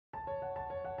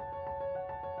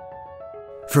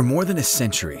For more than a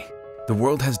century, the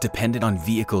world has depended on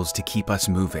vehicles to keep us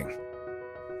moving.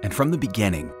 And from the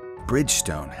beginning,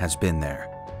 Bridgestone has been there,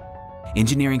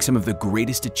 engineering some of the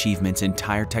greatest achievements in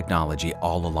tire technology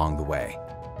all along the way.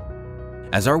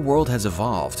 As our world has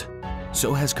evolved,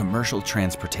 so has commercial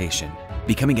transportation,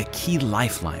 becoming a key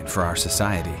lifeline for our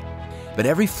society. But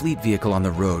every fleet vehicle on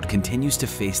the road continues to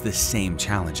face the same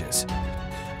challenges.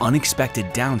 Unexpected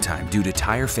downtime due to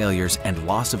tire failures and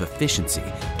loss of efficiency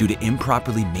due to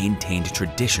improperly maintained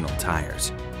traditional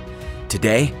tires.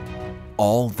 Today,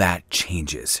 all that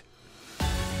changes.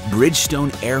 Bridgestone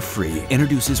Airfree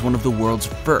introduces one of the world's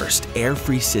first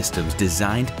air-free systems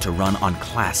designed to run on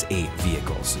Class 8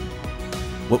 vehicles.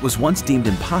 What was once deemed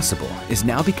impossible is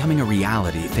now becoming a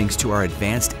reality thanks to our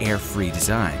advanced air-free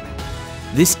design.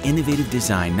 This innovative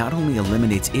design not only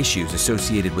eliminates issues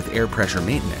associated with air pressure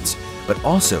maintenance, but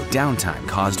also downtime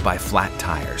caused by flat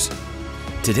tires.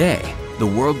 Today, the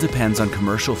world depends on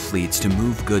commercial fleets to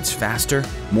move goods faster,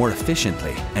 more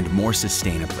efficiently, and more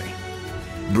sustainably.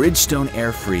 Bridgestone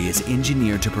Airfree is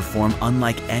engineered to perform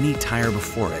unlike any tire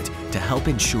before it to help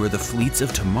ensure the fleets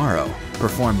of tomorrow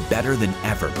perform better than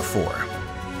ever before.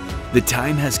 The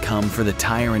time has come for the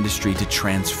tire industry to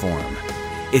transform.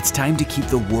 It's time to keep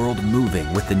the world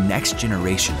moving with the next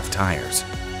generation of tires.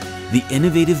 The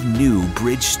innovative new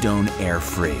Bridgestone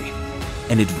Airfree,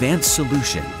 an advanced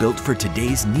solution built for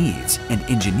today's needs and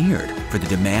engineered for the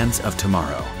demands of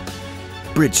tomorrow.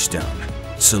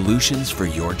 Bridgestone, solutions for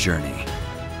your journey.